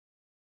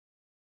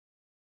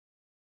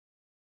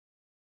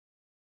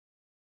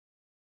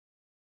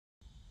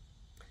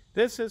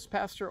This is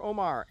Pastor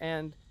Omar,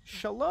 and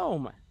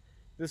Shalom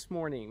this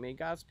morning. May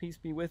God's peace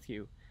be with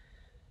you.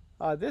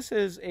 This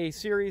is a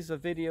series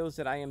of videos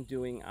that I am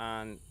doing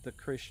on the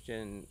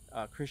Christian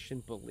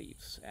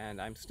beliefs,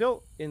 and I'm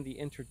still in the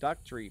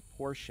introductory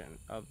portion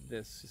of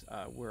this,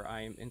 where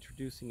I am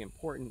introducing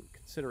important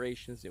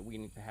considerations that we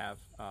need to have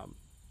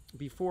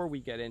before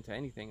we get into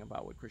anything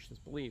about what Christians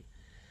believe.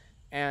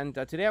 And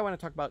today I want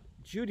to talk about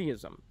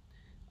Judaism.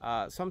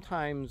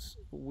 Sometimes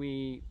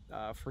we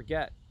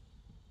forget,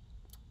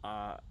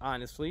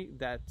 honestly,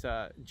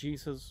 that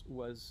Jesus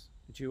was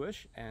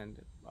Jewish, and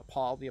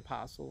Paul the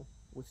apostle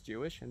was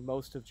Jewish, and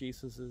most of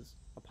Jesus's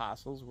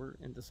apostles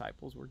and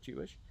disciples were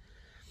Jewish.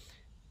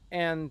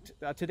 And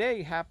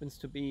today happens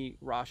to be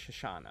Rosh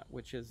Hashanah,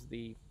 which is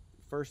the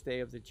first day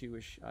of the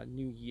Jewish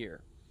New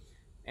Year.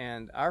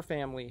 And our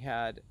family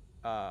had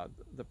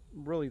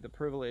the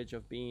privilege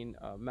of being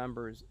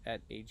members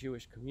at a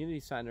Jewish community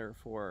center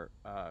for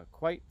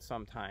quite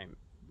some time,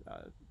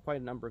 quite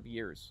a number of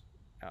years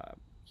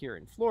here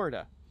in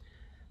Florida.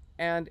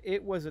 And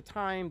it was a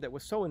time that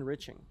was so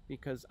enriching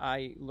because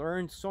I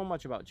learned so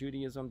much about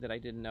Judaism that I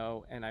didn't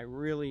know, and I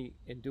really,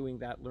 in doing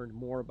that, learned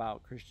more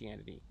about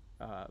Christianity.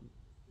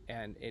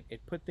 And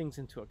it put things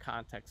into a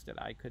context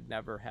that I could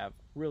never have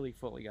really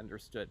fully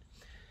understood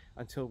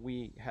until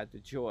we had the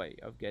joy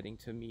of getting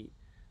to meet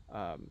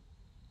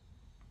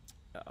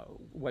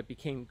what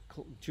became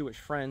Jewish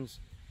friends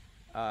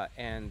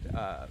and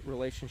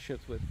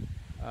relationships with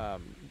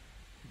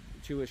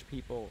Jewish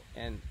people.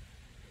 And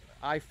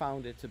I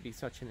found it to be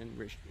such an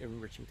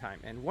enriching time.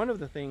 And one of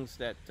the things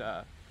that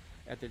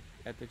at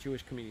the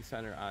Jewish Community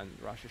Center on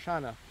Rosh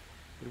Hashanah,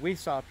 that we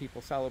saw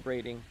people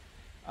celebrating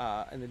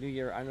in the New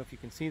Year. I don't know if you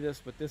can see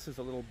this, but this is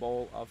a little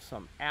bowl of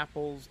some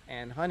apples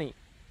and honey.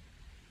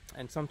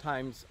 And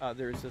sometimes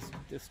there's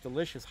this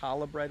delicious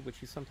challah bread,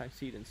 which you sometimes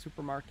see it in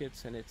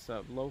supermarkets, and it's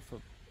a loaf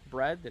of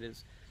bread that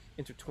is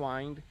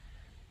intertwined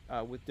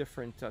with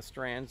different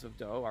strands of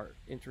dough are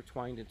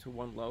intertwined into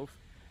one loaf.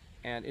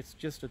 And it's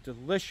just a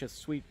delicious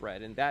sweet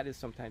bread, and that is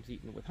sometimes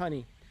eaten with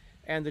honey.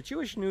 And the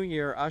Jewish New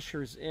Year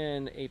ushers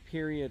in a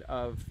period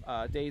of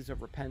days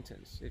of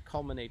repentance. It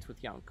culminates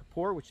with Yom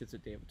Kippur, which is a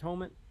Day of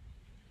Atonement.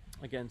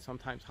 Again,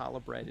 sometimes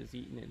challah bread is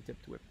eaten and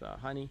dipped with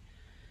honey.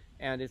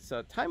 And it's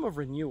a time of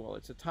renewal.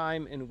 It's a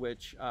time in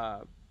which,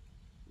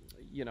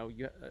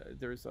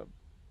 there's a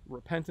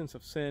repentance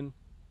of sin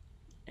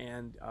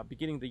and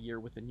beginning the year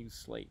with a new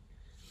slate.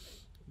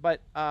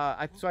 But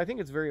so I think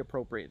it's very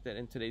appropriate that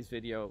in today's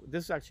video,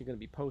 this is actually going to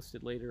be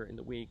posted later in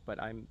the week,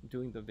 but I'm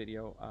doing the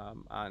video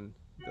on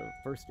the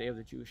first day of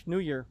the Jewish New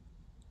Year.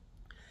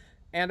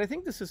 And I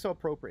think this is so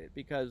appropriate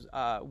because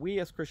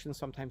we as Christians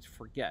sometimes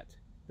forget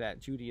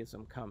that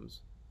Judaism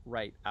comes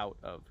right out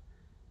of,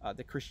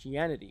 that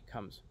Christianity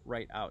comes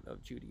right out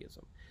of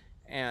Judaism.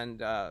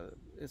 And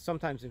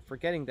sometimes in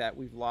forgetting that,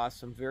 we've lost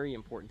some very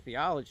important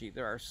theology.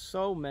 There are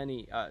so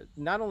many,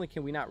 not only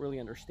can we not really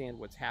understand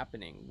what's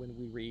happening when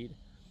we read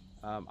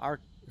our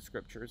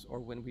scriptures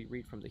or when we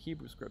read from the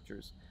Hebrew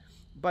scriptures,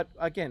 but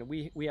again,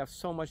 we have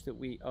so much that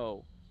we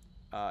owe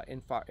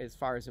as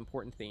far as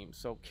important themes.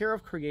 So care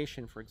of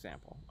creation, for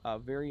example, a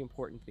very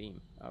important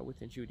theme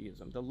within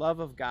Judaism. The love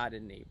of God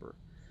and neighbor,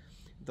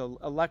 the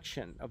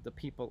election of the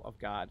people of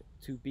God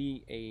to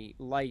be a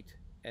light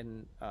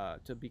and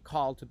to be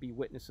called to be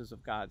witnesses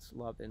of God's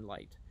love and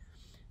light,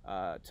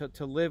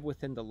 to live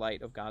within the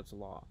light of God's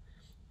law,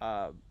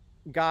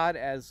 God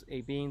as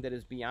a being that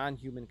is beyond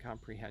human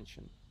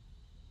comprehension,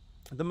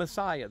 the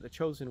Messiah, the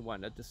chosen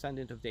one, a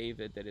descendant of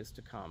David that is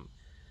to come,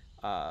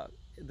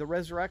 the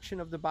resurrection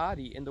of the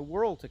body in the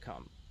world to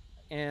come.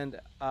 And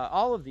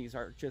all of these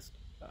are just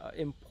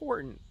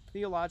important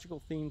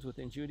theological themes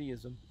within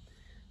Judaism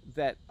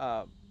that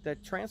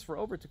transfer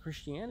over to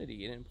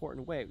Christianity in an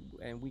important way,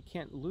 and we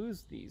can't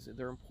lose these.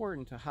 They're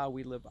important to how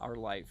we live our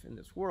life in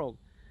this world.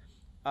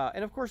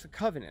 And of course, the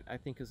covenant, I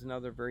think, is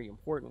another very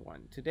important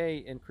one. Today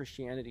in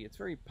Christianity, it's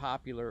very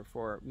popular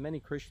for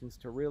many Christians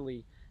to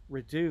really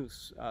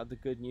reduce the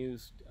good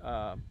news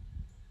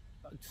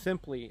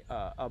simply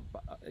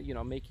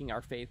making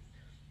our faith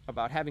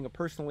about having a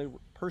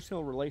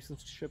personal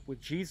relationship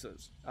with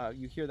Jesus.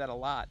 You hear that a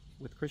lot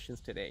with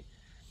Christians today.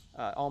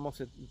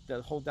 Almost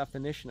the whole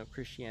definition of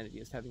Christianity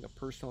is having a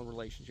personal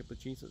relationship with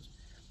Jesus.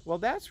 Well,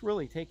 that's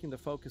really taking the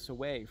focus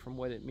away from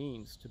what it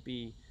means to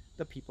be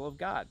the people of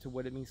God, to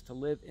what it means to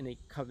live in a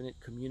covenant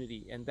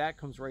community. And that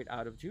comes right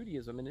out of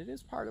Judaism, and it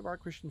is part of our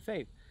Christian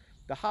faith.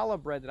 The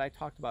challah bread that I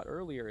talked about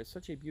earlier is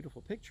such a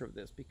beautiful picture of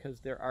this, because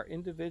there are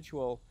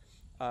individual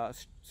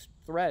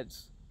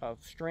threads of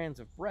strands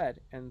of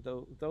bread, and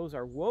those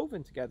are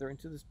woven together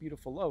into this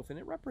beautiful loaf, and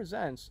it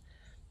represents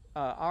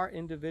our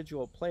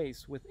individual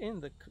place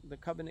within the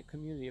covenant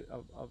community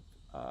of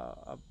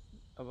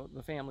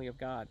the family of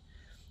God.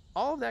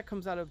 All of that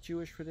comes out of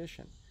Jewish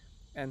tradition.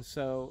 And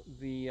so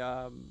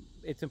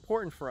it's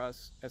important for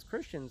us as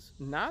Christians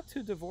not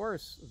to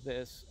divorce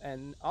this,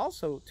 and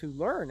also to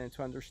learn and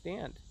to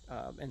understand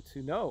and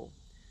to know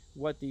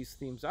what these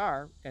themes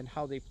are and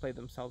how they play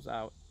themselves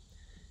out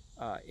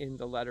in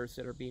the letters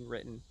that are being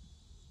written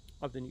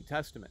of the New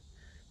Testament.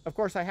 Of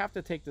course, I have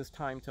to take this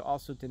time to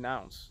also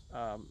denounce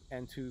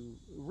and to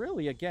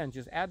really, again,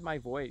 just add my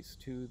voice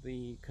to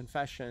the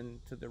confession,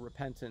 to the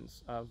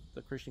repentance of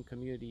the Christian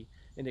community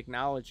in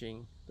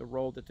acknowledging the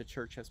role that the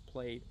church has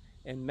played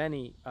in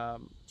many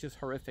just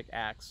horrific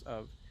acts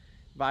of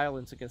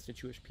violence against the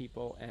Jewish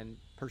people and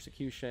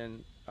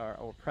persecution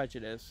or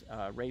prejudice,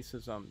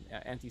 racism,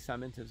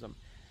 anti-Semitism.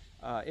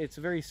 It's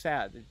very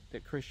sad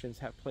that Christians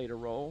have played a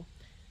role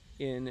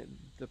in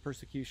the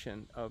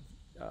persecution of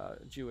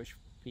Jewish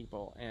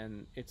people,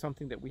 and it's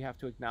something that we have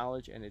to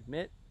acknowledge and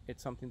admit.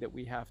 It's something that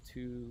we have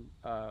to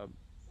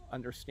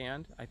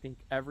understand. I think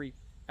every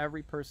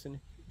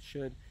person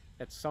should,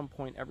 at some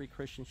point, every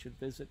Christian should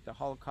visit a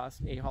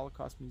Holocaust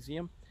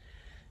museum,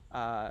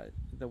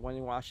 the one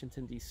in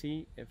Washington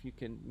D.C. if you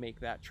can make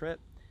that trip,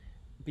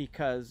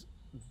 because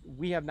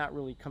we have not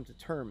really come to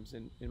terms,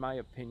 in my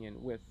opinion,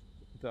 with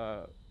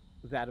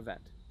that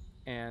event,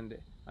 and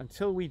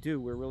until we do,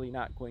 we're really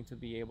not going to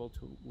be able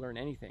to learn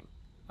anything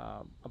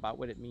about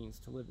what it means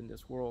to live in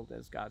this world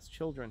as God's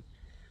children.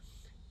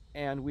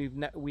 And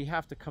we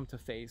have to come to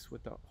face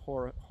with the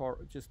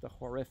just the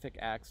horrific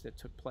acts that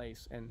took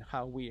place, and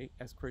how we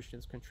as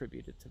Christians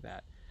contributed to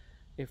that,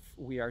 if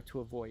we are to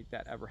avoid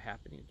that ever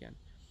happening again.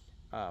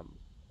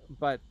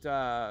 But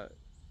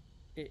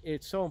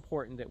it's so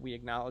important that we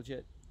acknowledge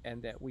it,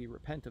 and that we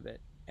repent of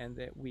it, and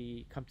that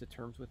we come to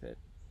terms with it.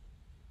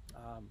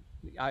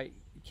 I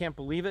can't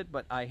believe it,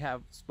 but I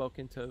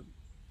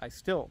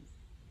still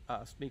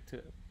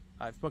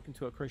I've spoken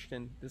to a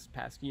Christian this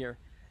past year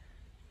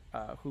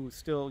who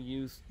still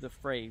used the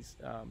phrase,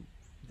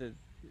 the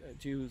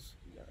Jews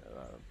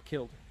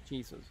killed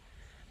Jesus.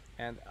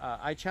 And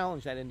I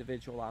challenged that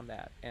individual on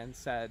that and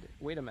said,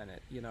 wait a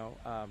minute, do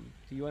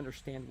you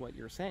understand what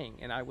you're saying?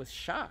 And I was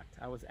shocked.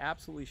 I was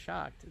absolutely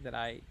shocked that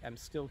I am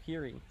still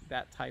hearing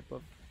that type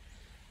of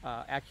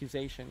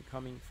accusation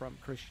coming from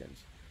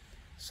Christians.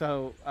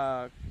 So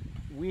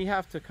we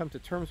have to come to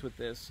terms with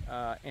this,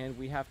 and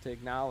we have to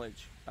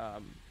acknowledge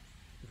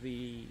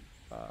the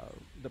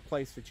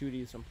place that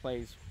Judaism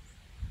plays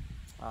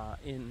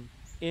in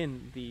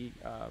the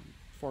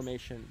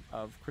formation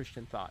of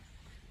Christian thought.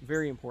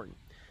 Very important.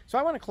 So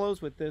I want to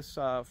close with this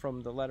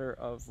from the letter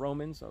of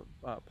Romans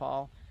of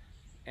Paul,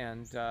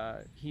 and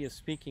he is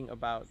speaking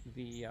about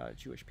the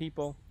Jewish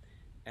people,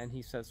 and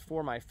he says,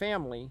 "For my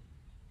family,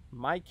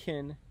 my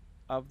kin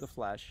of the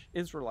flesh,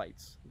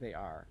 Israelites they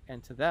are,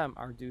 and to them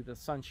are due the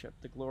sonship,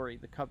 the glory,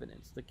 the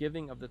covenants, the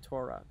giving of the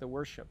Torah, the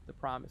worship, the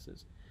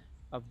promises.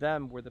 Of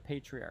them were the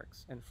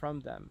patriarchs, and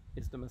from them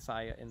is the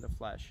Messiah in the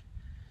flesh,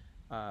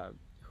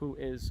 who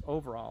is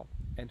over all,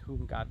 and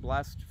whom God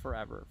blessed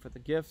forever. For the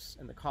gifts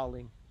and the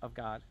calling of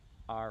God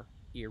are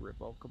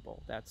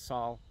irrevocable." That's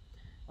Saul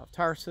of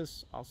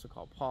Tarsus, also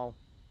called Paul,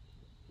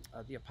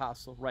 the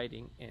apostle,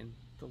 writing in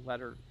the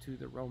letter to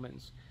the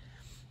Romans,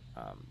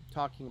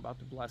 talking about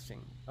the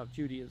blessing of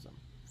Judaism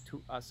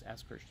to us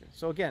as Christians.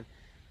 So again,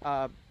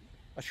 a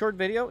short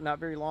video, not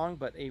very long,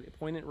 but a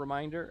poignant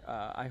reminder.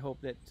 I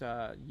hope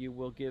that you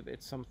will give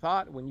it some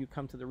thought when you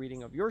come to the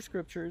reading of your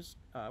scriptures,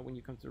 when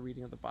you come to the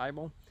reading of the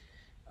Bible,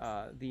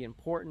 the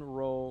important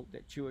role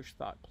that Jewish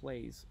thought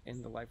plays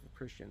in the life of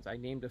Christians. I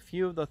named a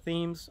few of the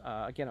themes.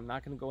 Again, I'm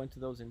not going to go into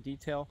those in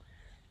detail,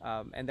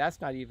 and that's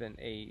not even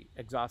a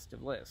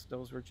exhaustive list.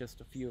 Those were just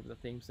a few of the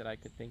themes that I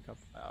could think of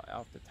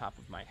off the top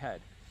of my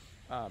head.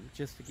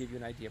 Just to give you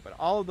an idea, but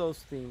all of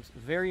those themes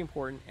very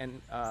important. And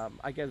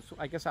I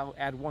guess I'll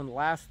add one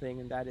last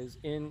thing, and that is,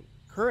 in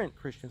current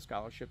Christian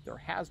scholarship, there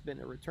has been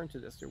a return to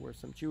this. There were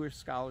some Jewish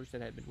scholars that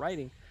had been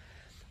writing,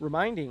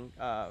 reminding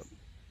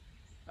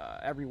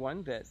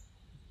everyone that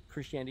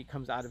Christianity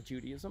comes out of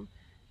Judaism,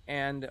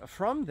 and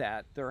from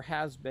that there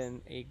has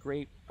been a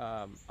great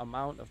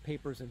amount of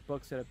papers and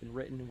books that have been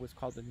written in what's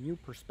called the New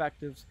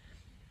Perspectives.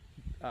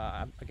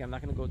 Again, I'm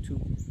not going to go too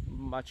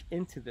much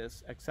into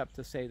this, except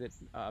to say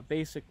that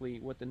basically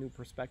what the New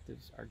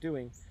Perspectives are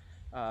doing,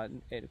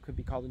 it could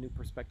be called the New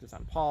Perspectives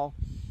on Paul,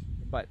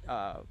 but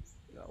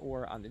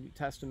or on the New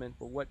Testament,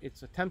 but what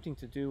it's attempting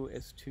to do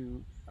is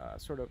to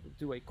sort of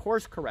do a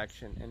course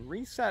correction and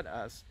reset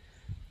us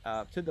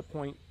to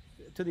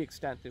the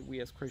extent that we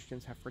as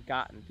Christians have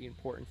forgotten the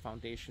important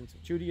foundations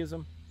of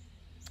Judaism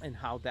and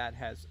how that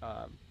has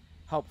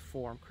helped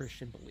form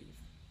Christian belief.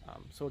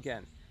 So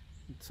again,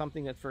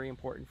 something that's very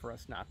important for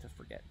us not to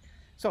forget.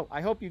 So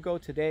I hope you go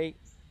today,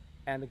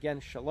 and again,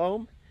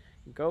 shalom.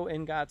 Go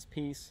in God's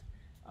peace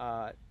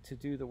to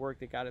do the work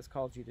that God has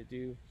called you to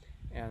do,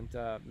 and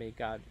may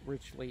God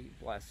richly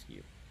bless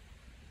you.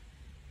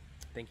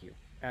 Thank you.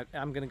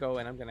 I'm going to go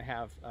and I'm going to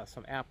have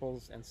some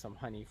apples and some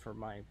honey for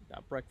my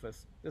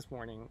breakfast this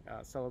morning,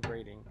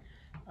 celebrating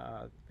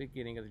the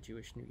beginning of the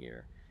Jewish New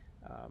Year.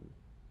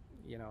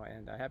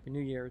 And a Happy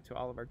New Year to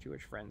all of our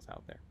Jewish friends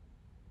out there.